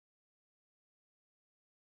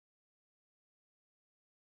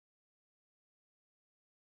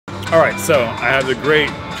All right, so I have the great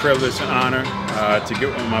privilege and honor to get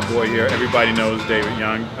with my boy here. Everybody knows David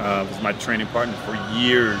Young was my training partner for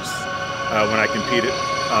years when I competed.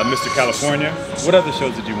 Mr. California. What other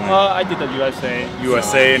shows did you win? I did the USA.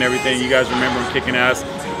 USA and everything. You guys remember him kicking ass.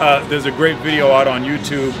 There's a great video out on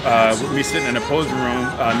YouTube with me sitting in a posing room,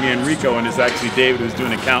 me and Rico, and it's actually David who's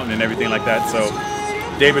doing accounting and everything like that. So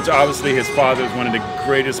David's obviously, his father is one of the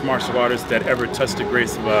greatest martial artists that ever touched the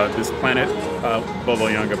grace of this planet, Bolo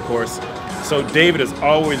Young, of course. So David has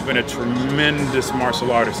always been a tremendous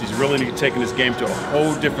martial artist. He's really taken this game to a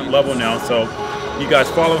whole different level now. So you guys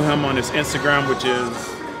follow him on his Instagram, which is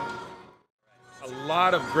a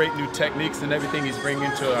lot of great new techniques and everything he's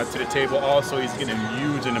bringing to the table. Also, he's getting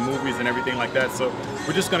huge in the movies and everything like that. So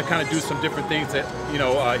we're just going to kind of do some different things that he's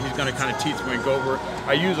going to kind of teach me and go over.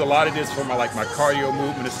 I use a lot of this for my cardio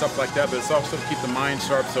movement and stuff like that, but it's also to keep the mind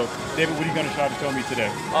sharp. So David, what are you going to try to tell me today?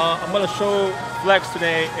 I'm going to show flex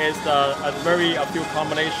today is a few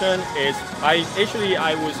combination. I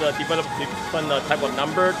was developed different type of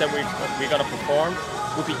number that we're going to perform.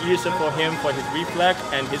 Would be easier for him for his reflex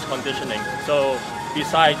and his conditioning. So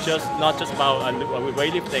besides not just about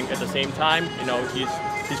weightlifting, at the same time,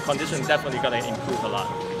 his conditioning definitely gonna improve a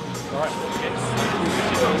lot. All right. Okay.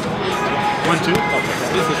 1, 2. Okay.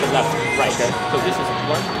 This is the left, right. Okay. So this is 1.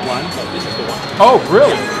 So this is the 1. Oh,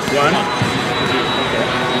 really? Yeah. 1. Okay.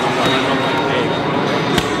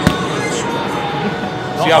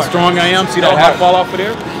 See how strong I am? See that hat fall off of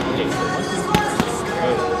there? Okay.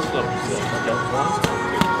 Slow. Okay.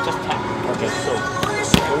 Just tap. Okay. So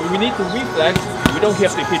when we need to reflex, we don't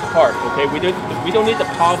have to hit hard. Okay. We don't need the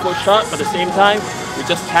powerful shot, but at the same time, we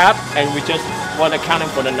just tap and we just want to count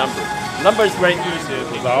for the number. Number is very easy.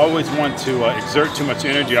 Okay. I always want to exert too much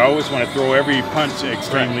energy. I always want to throw every punch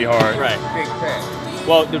extremely hard. Right.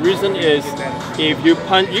 Well, the reason is if you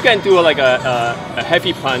punch, you can do like a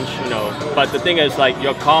heavy punch, but the thing is like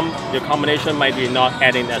your combination might be not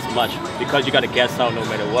adding as much because you got to guess out no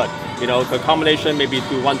matter what. The combination maybe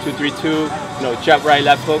do 1, 2, 3, 2, jab, right,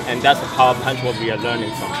 left hook, and that's the power punch what we are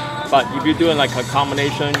learning from. But if you're doing like a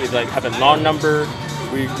combination, you like have a long number,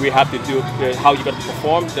 we have to do how you got to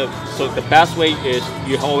perform. So the best way is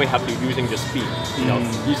you always have to using the speed. You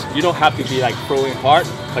don't have to be like throwing hard,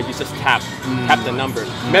 but you just tap the number,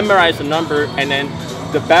 memorize the number, and then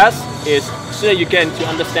the best is so that you get into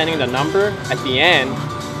understanding the number. At the end,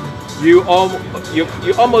 you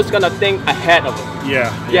almost gonna think ahead of it.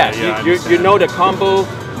 Yeah. You know the combo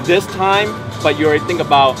this time, but you already think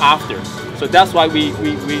about after. So that's why we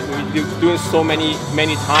doing so many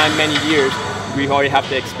times, many years. We already have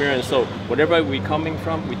the experience, so whatever we're coming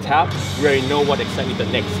from, we tap, we already know what exactly the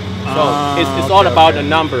next. So it's all about the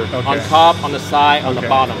number, on top, on the side, on the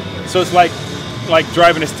bottom. So it's like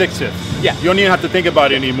driving a stick shift. Yeah. You don't even have to think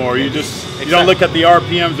about it anymore. You just you don't look at the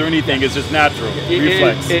RPMs or anything. It's just natural.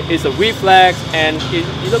 Reflex. It's a reflex, and you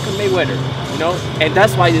look at Mayweather, and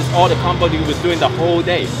that's why it's all the combo he was doing the whole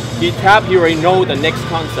day. He tap, he already know the next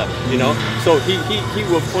concept, So he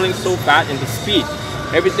was pulling so fast in the speed.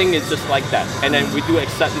 Everything is just like that, and then we do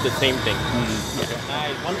exactly the same thing.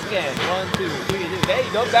 Nice. Once again, 1, 2, 3. There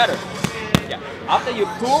you go, better. Yeah. After you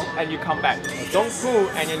pull and you come back. Don't pull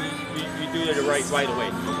and then you do it right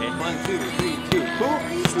away. Okay. 1, 2, 3, 2. Pull.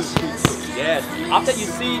 2, 3, 2. Yes. After you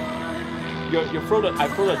see I throw the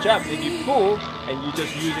jab, then you pull and you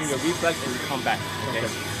just using your reflex and you come back. Okay.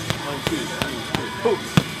 1, 2, 3, 2. Pull.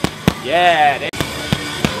 Yeah. There.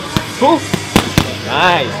 Pull.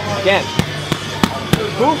 Nice. Again.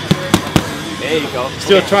 Pull. There you go.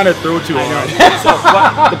 Still trying to throw too hard. So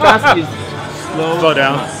the best is slow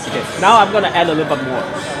down. Okay. Now I'm gonna add a little bit more.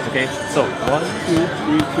 Okay. So 1, 2,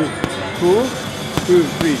 3, 2. Pull. 2,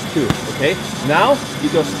 3, 2. Okay. Now you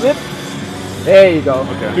go slip. There you go.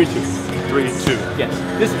 Okay. 3, 2. 3, 2. Yes.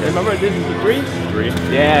 Remember this is the 3. 3.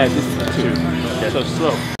 Yeah. This is the 2. Okay. So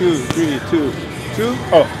slow. 2, 3, 2. 2.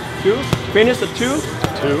 Oh. 2. Finish the 2.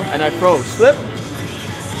 2. And I throw slip.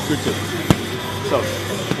 2, 2. So,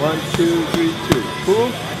 1, 2, 3, 2. Pull.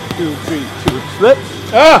 2, 3, 2. Slip.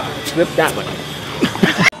 Slip that way.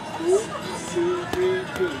 2, 3,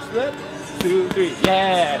 2. Slip. 2, 3.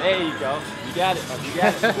 Yeah, there you go. You got it.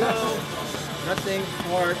 Slow. Nothing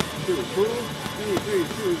hard. 2. Pull. 2, 3, 2.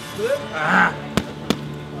 Slip.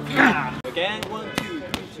 Again. 1, 2,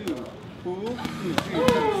 3, 2. Pull. 2, 3, 2.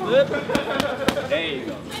 Slip. There you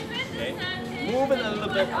go. Okay. Moving a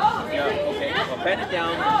little bit. Yeah, okay. So bend it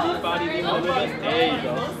down. Lean body, lean a little bit. There you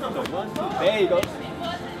go. So 1, 2. There you go.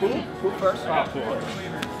 Pull first. Pull.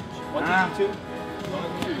 1, 2, 3, 2.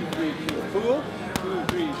 1, 2, 3, 2. Pull. 2,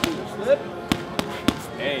 3, 2. Slip.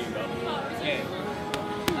 There you go. Again.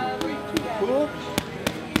 2, 3, 2. Pull.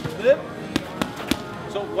 Slip.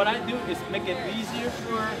 So what I do is make it easier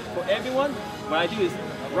for everyone. What I do is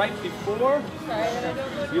right before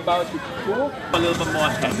you're about to pull, a little bit more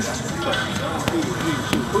head. So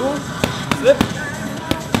pull, slip.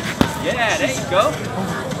 Yeah, there you go.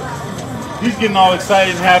 He's getting all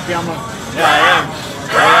excited and happy. I'm like, yeah, I am.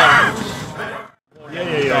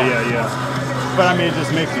 Yeah. But I mean, it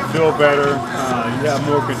just makes you feel better. You have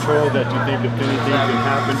more control that you think if anything can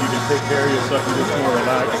happen, you can take care of yourself. You're just more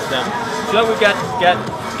relaxed. Yeah. So we get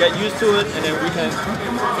used to it, and then we can.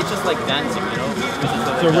 It's just like dancing, you know.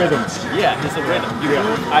 It's a rhythm. Yeah, it's a rhythm. You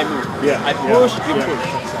move, I move. Yeah. I push, you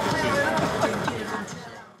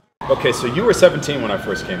push. Okay, so you were 17 when I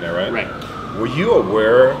first came there, right? Right. Were you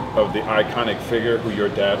aware of the iconic figure who your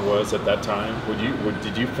dad was at that time?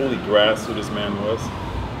 Did you fully grasp who this man was?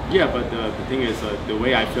 Yeah, but the thing is, the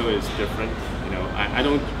way I feel is different. You know, I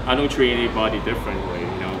don't treat anybody differently.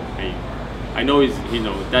 You know, I know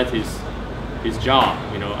that's his job.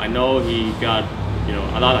 You know, I know he got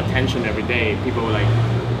a lot of attention every day. People like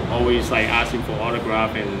always like asking for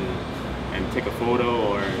autograph and take a photo,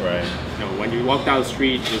 or right. When you walk down the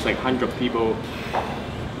street, there's like 100 people.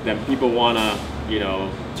 Then people wanna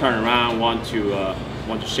turn around, want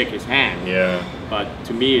to shake his hand. Yeah. But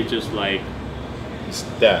to me, it's just like.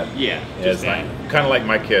 That. Yeah, it's like kind of like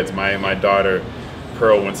my kids. My daughter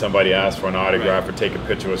Pearl, when somebody asks for an autograph or take a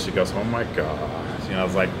picture with, she goes, "Oh my gosh!" I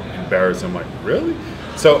was like embarrassed. I'm like, really?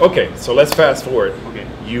 So so let's fast forward. Okay.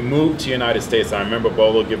 You moved to the United States. I remember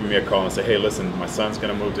Bolo giving me a call and say, "Hey, listen, my son's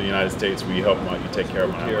gonna move to the United States. Will you help him out? You take care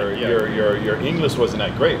of him." Your English wasn't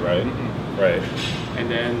that great, right? Mm-hmm. Right. And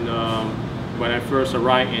then when I first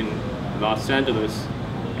arrived in Los Angeles,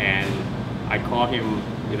 and I called him.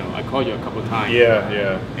 I called you a couple of times.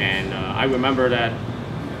 Yeah. And I remember that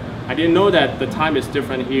I didn't know that the time is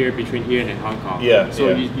different between here and in Hong Kong. Yeah.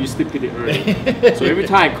 So you sleep pretty early. So every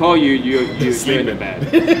time I call you, you're in the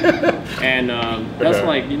bed. And that's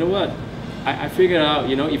like, you know what? I figured out,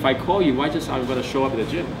 if I call you, I'm gonna show up at the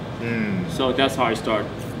gym. So that's how I start,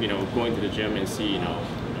 going to the gym and see,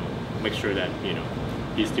 make sure that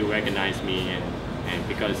he still recognize me, and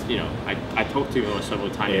because I talked to him several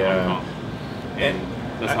times in Hong Kong. And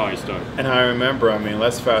that's how I started. And I remember,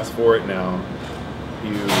 let's fast forward now.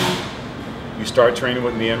 You start training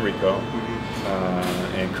with me and Rico,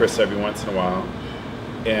 and Chris every once in a while.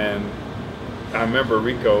 And I remember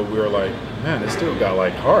Rico, we were like, man, this dude got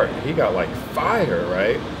like heart. He got like fire,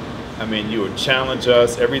 right? You would challenge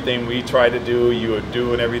us, everything we tried to do, you would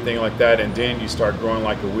do and everything like that. And then you start growing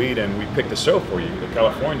like a weed, and we picked a show for you in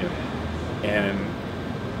California. And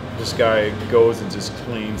this guy goes and just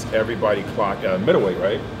cleans everybody clock, middleweight,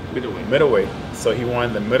 right? Middleweight. So he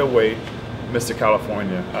won the middleweight Mr.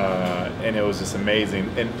 California, and it was just amazing.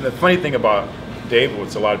 And the funny thing about David,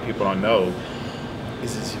 which a lot of people don't know,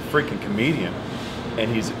 is he's a freaking comedian,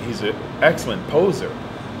 and he's an excellent poser.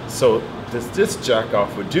 So this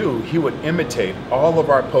jackoff would do, he would imitate all of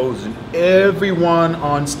our poses, and everyone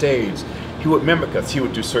on stage, he would mimic us. He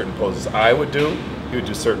would do certain poses I would do, he would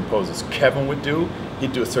do certain poses Kevin would do,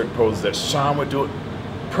 he'd do a certain poses that Sean would do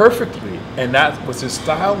perfectly, and that was his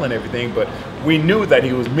style and everything. But we knew that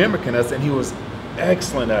he was mimicking us, and he was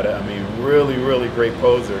excellent at it. Really, really great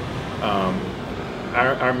poser.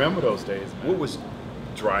 I remember those days. What was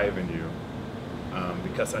driving you?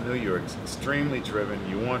 Because I knew you were extremely driven.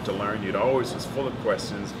 You wanted to learn. You'd always was full of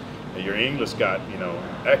questions. And your English got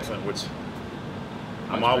excellent, which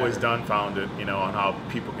I'm always dumbfounded, on how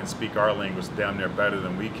people can speak our language damn near better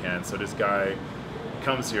than we can. So this guy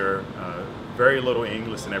comes here, very little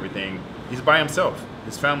English and everything. He's by himself.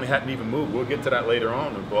 His family hadn't even moved. We'll get to that later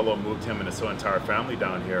on. And Bolo moved him and his entire family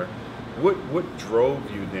down here. What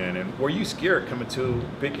drove you then? And were you scared coming to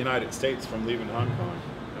big United States from leaving Hong Kong?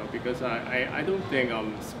 No, because I don't think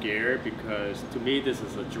I'm scared, because to me this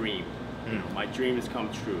is a dream. My dream has come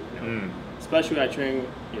true. Especially I train,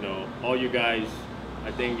 all you guys.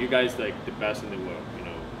 I think you guys like the best in the world.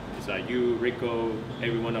 It's like you, Rico,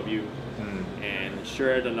 every one of you, and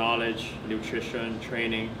share the knowledge, nutrition,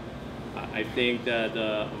 training. I think that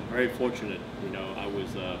I'm very fortunate. I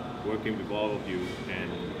was working with all of you,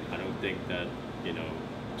 and I don't think that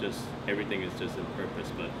just everything is just in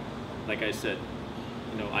purpose. But like I said,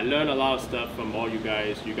 I learned a lot of stuff from all you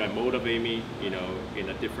guys. You guys motivate me, in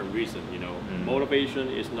a different reason. Motivation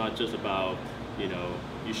is not just about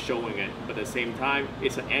you showing it, but at the same time,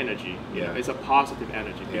 it's an energy. It's a positive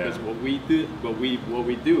energy, because what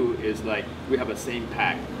we do is like we have the same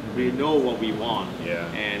pack. We know what we want.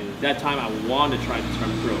 And that time I want to try to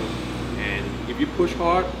turn pro. And if you push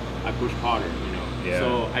hard, I push harder.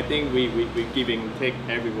 So I think we give and take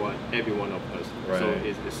every one of us. Right. So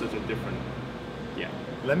it's such a different.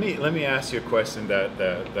 Let me ask you a question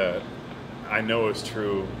that I know is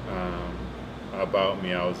true about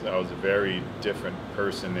me. I was a very different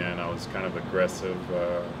person then. I was kind of aggressive,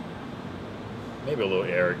 maybe a little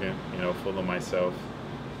arrogant, full of myself.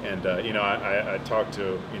 And I talked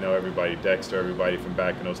to everybody, Dexter, everybody from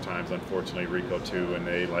back in those times. Unfortunately, Rico too, and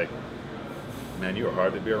they like, man, you were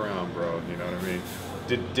hard to be around, bro. You know what I mean?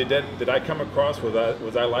 Did I come across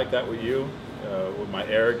was I like that with you, with my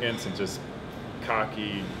arrogance and just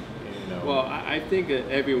cocky? Well, I think that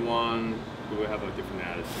everyone will have a different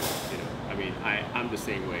attitude. I mean, I'm the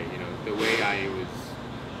same way. The way I was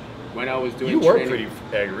when I was doing. You were training,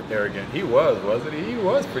 pretty arrogant. He wasn't he? He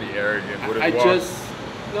was pretty arrogant. With his I walk. just.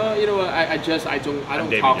 No, you know what? I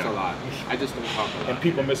don't talk a lot. I just don't talk a lot. And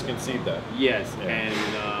people misconceive that. Yes, yeah.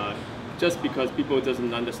 And just because people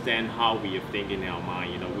doesn't understand how we are thinking in our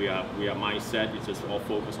mind, we are mindset is just all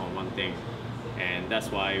focused on one thing, and that's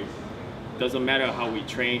why it doesn't matter how we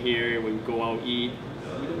train here, when we go out eat,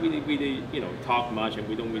 we don't really talk much, and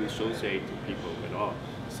we don't really associate to people at all.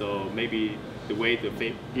 So maybe the way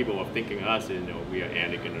people are thinking of us is we are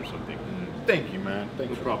arrogant or something. Thank you, man.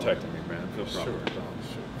 Thank you for protecting me, man. No problem.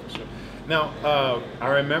 Sure. Now, I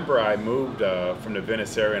remember I moved from the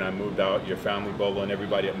Venice area, and I moved out. Your family, Bolo, and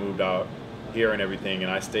everybody had moved out here and everything,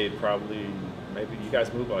 and I stayed probably, maybe you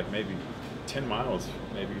guys moved like maybe 10 miles,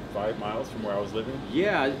 maybe 5 miles from where I was living.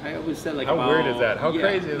 Yeah, I always said like. How about, weird is that? How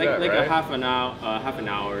crazy is that? Like right? a half an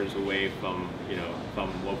hour away from from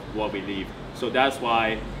what we live. So that's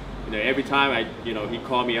why. Every time he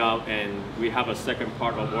called me up and we have a second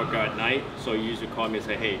part of workout at night. So he used to call me and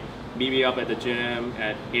say, hey, meet me up at the gym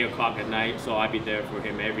at 8 o'clock at night. So I'd be there for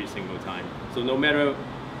him every single time. So no matter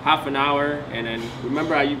half an hour, and then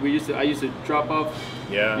remember I used to drop off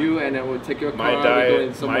you, and then we'll take your car.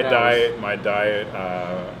 My diet.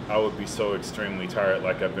 I would be so extremely tired,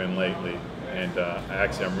 like I've been lately, and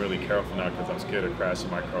actually I'm really careful now because I'm scared of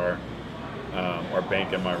crashing my car. Or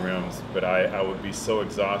banking my rims, but I would be so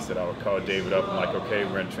exhausted. I would call David up and like, okay,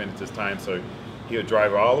 we're in training this time, so he would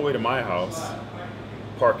drive all the way to my house,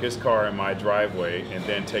 park his car in my driveway, and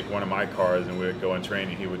then take one of my cars and we would go in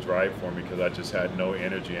training. He would drive for me because I just had no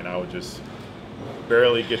energy, and I would just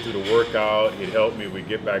barely get through the workout. He'd help me. We'd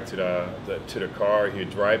get back to the car. He'd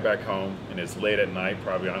drive back home, and it's late at night,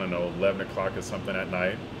 probably, I don't know, 11 o'clock or something at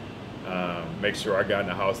night. Make sure I got in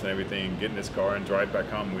the house and everything, get in this car and drive back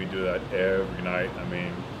home. We do that every night. I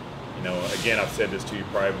mean, again, I've said this to you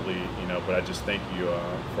privately, but I just thank you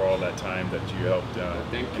for all that time that you helped.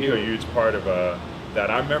 Thank you. You're a huge part of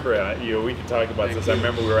that. I remember, we can talk about this. I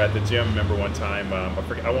remember we were at the gym. One time,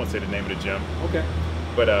 I won't say the name of the gym. Okay.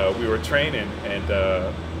 But we were training, and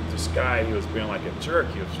this guy, he was being like a jerk.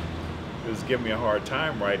 He was giving me a hard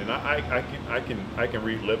time, right? And I can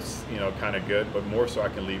read lips, kind of good, but more so I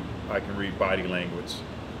can read body language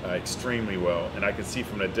extremely well, and I can see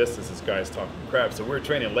from the distance this guy's talking crap. So we're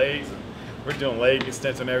training legs, and we're doing leg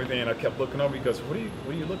extension and everything, and I kept looking over. He goes, "What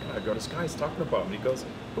are you looking at?" I go, "This guy's talking about me." He goes,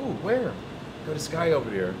 "Who? Where?" I go, "This guy over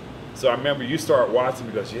there." So I remember you start watching.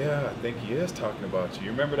 He goes, "Yeah, I think he is talking about you."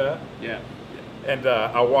 You remember that? Yeah. And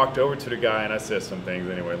I walked over to the guy and I said some things.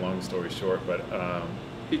 Anyway, long story short, but.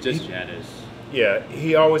 He just jealous. Yeah,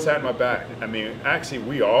 he always had my back. I mean, actually,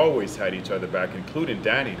 we always had each other back, including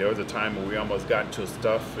Danny. There was a time when we almost got into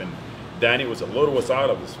stuff, and Danny was a little what's out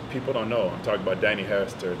of us. People don't know. I'm talking about Danny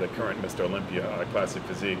Hester, the current Mr. Olympia, Classic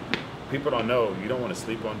Physique. People don't know. You don't want to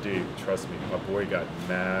sleep on D. Trust me, my boy got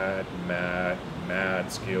mad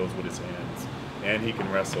skills with his hands, and he can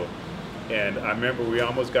wrestle. And I remember we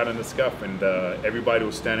almost got in the scuff, and everybody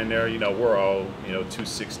was standing there. We're all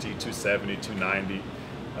 260, 270, 290.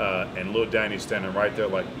 And little Danny's standing right there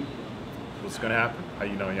like, what's going to happen? How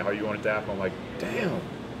you want it to happen? I'm like, damn.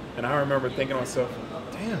 And I remember thinking to myself,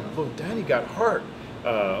 damn, little Danny got heart.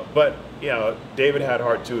 But, David had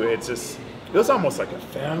heart too. It was almost like a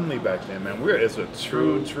family back then, man. It's a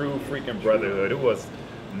true freaking brotherhood. It was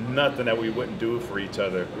nothing that we wouldn't do for each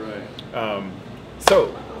other. Right.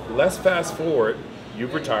 So let's fast forward.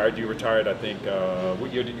 You've retired. You retired, I think,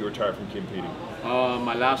 what year did you retire from competing?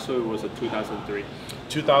 My last show was 2003.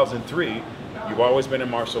 2003. You've always been in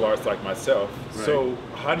martial arts like myself. Right. So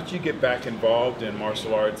how did you get back involved in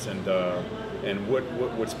martial arts, and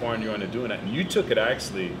what spawned you into doing that? And you took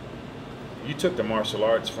the martial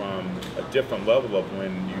arts from a different level of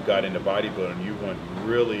when you got into bodybuilding. You went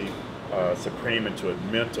really supreme into it,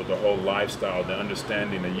 mental, the whole lifestyle, the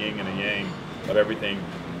understanding, the yin and the yang of everything.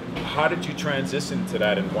 How did you transition to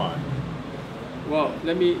that, and why? Well,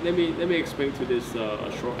 let me explain to this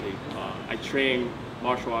shortly. I trained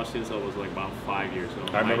martial arts since I was like about 5 years old.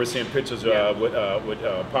 I remember seeing pictures with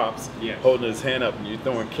Pops holding his hand up and you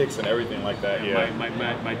throwing kicks and everything like that. Yeah.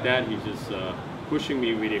 My dad, he's just pushing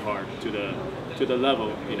me really hard to the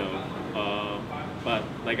level, you know. But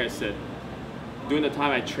like I said, during the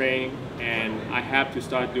time I train, and I have to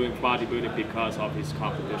start doing bodybuilding because of his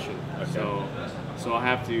competition. Okay. So I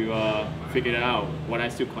have to figure it out when I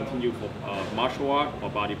still continue for martial art or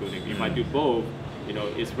bodybuilding. If I do both, you know,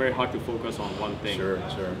 it's very hard to focus on one thing. Sure.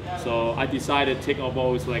 So I decided to take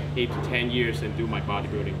almost like 8 to 10 years and do my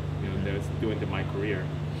bodybuilding. You know, that's doing my career,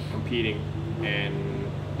 competing.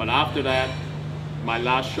 But after that, my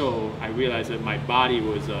last show, I realized that my body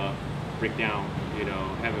was breakdown. You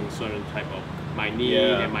know, having certain type of my knee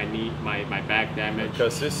and my back damage.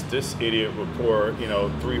 Because this idiot would pour, you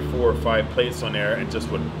know, 3, 4, 5 plates on there and just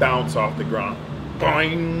would bounce off the ground,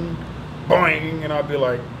 boing, boing, and I'd be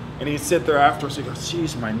like, and he'd sit there afterwards. He goes,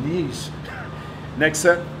 "Geez, my knees." Next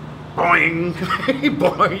set, boing,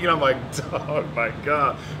 boing, and I'm like, "Oh my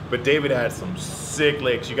God!" But David had some sick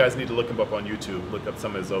legs. You guys need to look him up on YouTube. Look up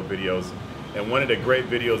some of his old videos. And one of the great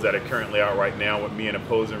videos that are currently out right now with me in a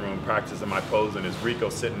posing room practicing my posing is Rico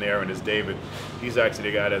sitting there, and it's David. He's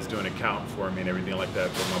actually the guy that's doing a count for me and everything like that.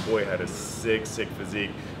 But my boy had a sick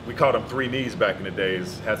physique. We called him 3 knees back in the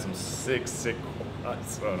days. Had some sick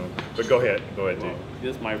quads on him. But go ahead, Dave.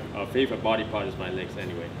 This is my favorite body part is my legs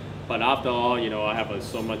anyway. But after all, you know, I have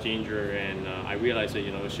so much injury, and I realized that,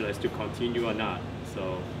 you know, should I still continue or not?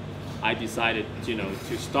 So I decided, you know,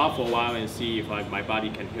 to stop for a while and see if my body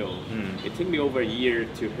can heal. It took me over a year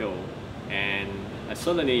to heal, and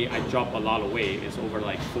suddenly I dropped a lot of weight. It's over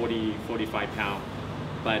like 45 pounds.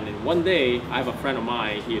 But then one day, I have a friend of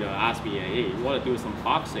mine, he asked me, "Hey, you want to do some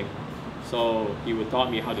boxing?" So he would taught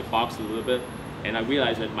me how to box a little bit, and I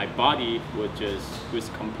realized that my body was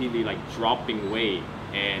completely like dropping weight,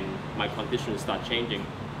 and my condition start changing.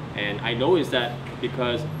 And I noticed that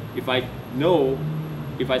because if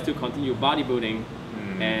I still continue bodybuilding,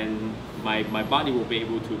 and my body will be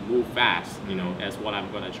able to move fast, you know, as what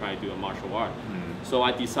I'm gonna try to do in martial art. So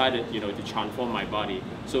I decided, you know, to transform my body.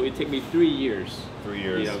 So it took me 3 years. 3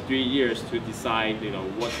 years. You know, 3 years to decide, you know,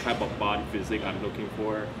 what type of body physique I'm looking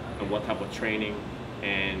for and what type of training.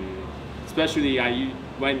 And especially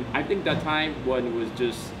I think that time when it was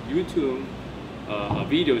just YouTube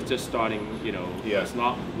videos just starting, you know, it's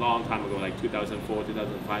not a long time ago, like 2004,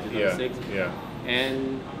 2005, 2006. Yeah.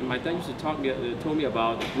 And my dad used to told me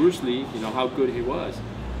about Bruce Lee, you know, how good he was.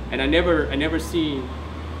 And I never seen,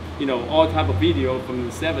 you know, all type of video from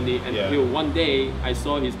the 70s until one day I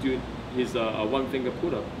saw his one finger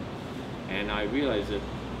pull up, and I realized it,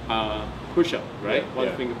 push up, right? One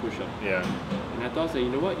finger push up. Yeah. And I thought, you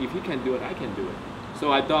know what? If he can do it, I can do it.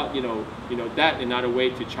 So I thought, you know, that another way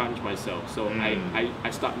to challenge myself. So I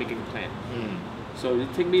started making a plan. So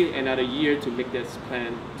it took me another year to make this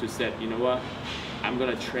plan to say, you know what, I'm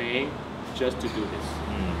gonna train just to do this.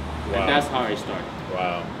 Wow. And that's how I started.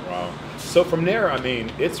 Wow. So from there, I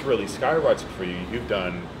mean, it's really skyrocketed for you. You've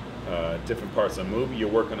done different parts of the movie. You're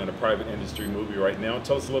working on a private industry movie right now.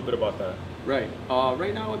 Tell us a little bit about that. Right.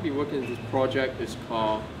 Right now, I'll be working on this project. It's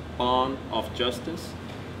called Bond of Justice.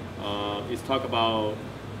 It's talk about.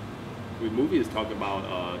 The movie is talking about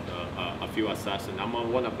a few assassins. I'm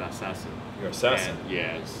one of the assassins. You're an assassin? And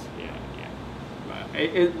yes, yeah.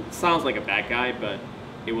 It sounds like a bad guy, but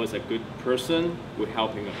it was a good person who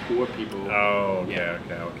helping the poor people. Oh, okay.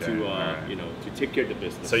 To you know, to take care of the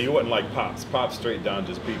business. So you wasn't like Pops. Pops straight down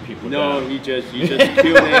just beat people down. No, he just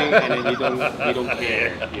killing, and then he don't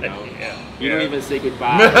care. You know, you don't even say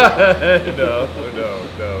goodbye. No.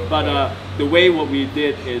 But the way what we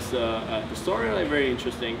did is the story is very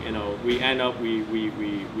interesting. You know, we end up we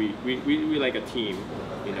like a team.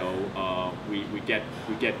 You know, we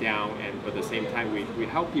get down, and at the same time we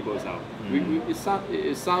help people out.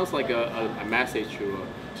 It sounds like a message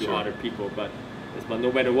to other people, but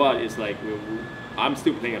no matter what, it's like I'm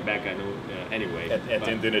still playing a bad guy anyway. At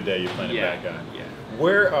the end of the day, you're playing a bad guy. Yeah.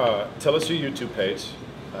 Where tell us your YouTube page,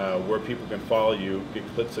 where people can follow you, get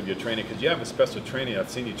clips of your training, because you have a special training. I've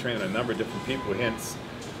seen you training a number of different people. Hence,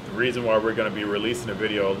 the reason why we're going to be releasing a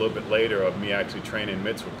video a little bit later of me actually training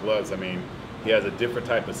Mitch with gloves. I mean, he has a different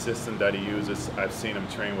type of system that he uses. I've seen him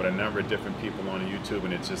train with a number of different people on YouTube,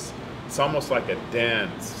 and it's almost like a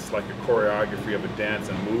dance. It's like a choreography of a dance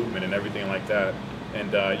and movement and everything like that.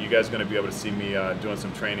 And you guys are going to be able to see me doing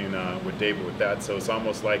some training with David with that. So it's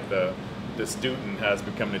almost like the student has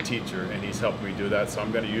become the teacher, and he's helping me do that. So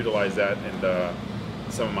I'm going to utilize that in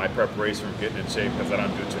some of my preparation for getting in shape, because I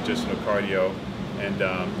don't do traditional cardio. And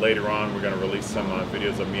later on, we're going to release some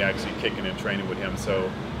videos of me actually kicking and training with him.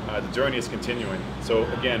 So the journey is continuing. So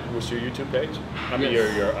again, what's your YouTube page? I mean,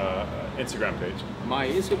 Yes. your Instagram page. My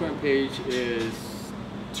Instagram page is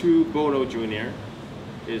 2 Bolo Jr.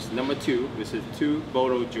 is number 2, which is 2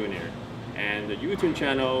 Bolo Jr. And the YouTube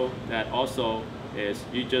channel that also is,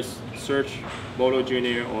 you just search Bolo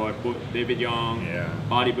Jr. or David Young, Yeah.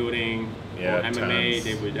 bodybuilding, Yeah, or MMA, tons.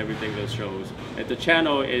 they with everything that shows. At the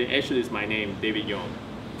channel, it actually is my name, David Young.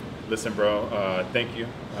 Listen, bro, thank you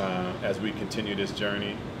as we continue this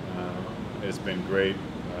journey. It's been great.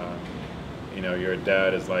 You know, your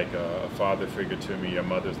dad is like a father figure to me. Your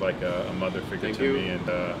mother's like a mother figure Thank to you. me. And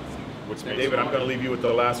David, I'm going to leave you with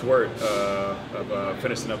the last word of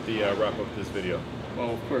finishing up the wrap up of this video.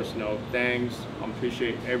 Well, of course, thanks. I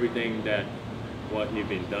appreciate everything that what he's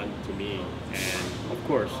been done to me, and of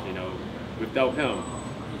course, without him,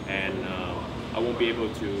 and I won't be able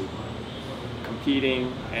to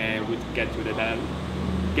competing and would get to the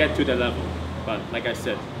level. But like I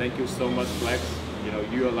said, thank you so much, Flex.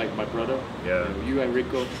 You are like my brother. Yeah. You and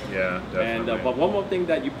Rico. Yeah, definitely. And but one more thing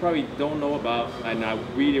that you probably don't know about, and I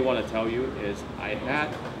really want to tell you, is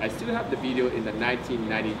I still have the video in the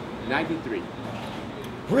 1993.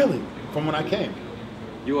 Really? From when I came?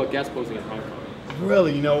 You were guest posting in Hong Kong.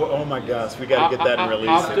 Really? You know, oh my gosh, we got to get that and release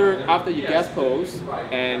it. After you guest post,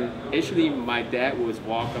 and actually my dad was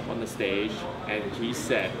walk up on the stage, and he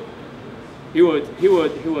said, he would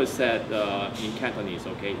said in Cantonese,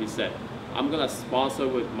 okay? He said, "I'm gonna sponsor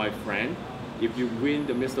with my friend. If you win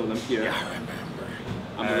the Mr. Olympia, Yeah, I remember.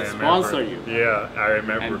 I'm gonna sponsor you." Yeah, I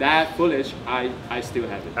remember. And that footage, I still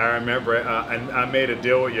have it. I remember it. And I made a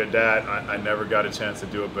deal with your dad. I never got a chance to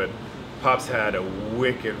do it, but Pops had a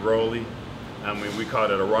wicked Rollie. I mean, we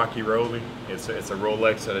called it a Rocky Rollie. It's a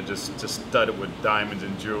Rolex that I just studded with diamonds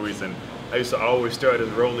and jewelries, and I used to always stare at his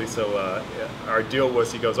Rollie. So our deal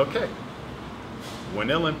was, he goes, "Okay, win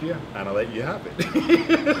the Olympia, and I'll let you have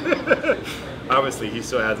it." Obviously, he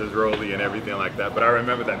still has his Rollie and everything like that, but I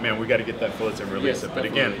remember that, man, we got to get that footage and release Yes, it. But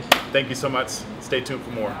again, definitely. thank you so much. Stay tuned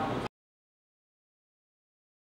for more.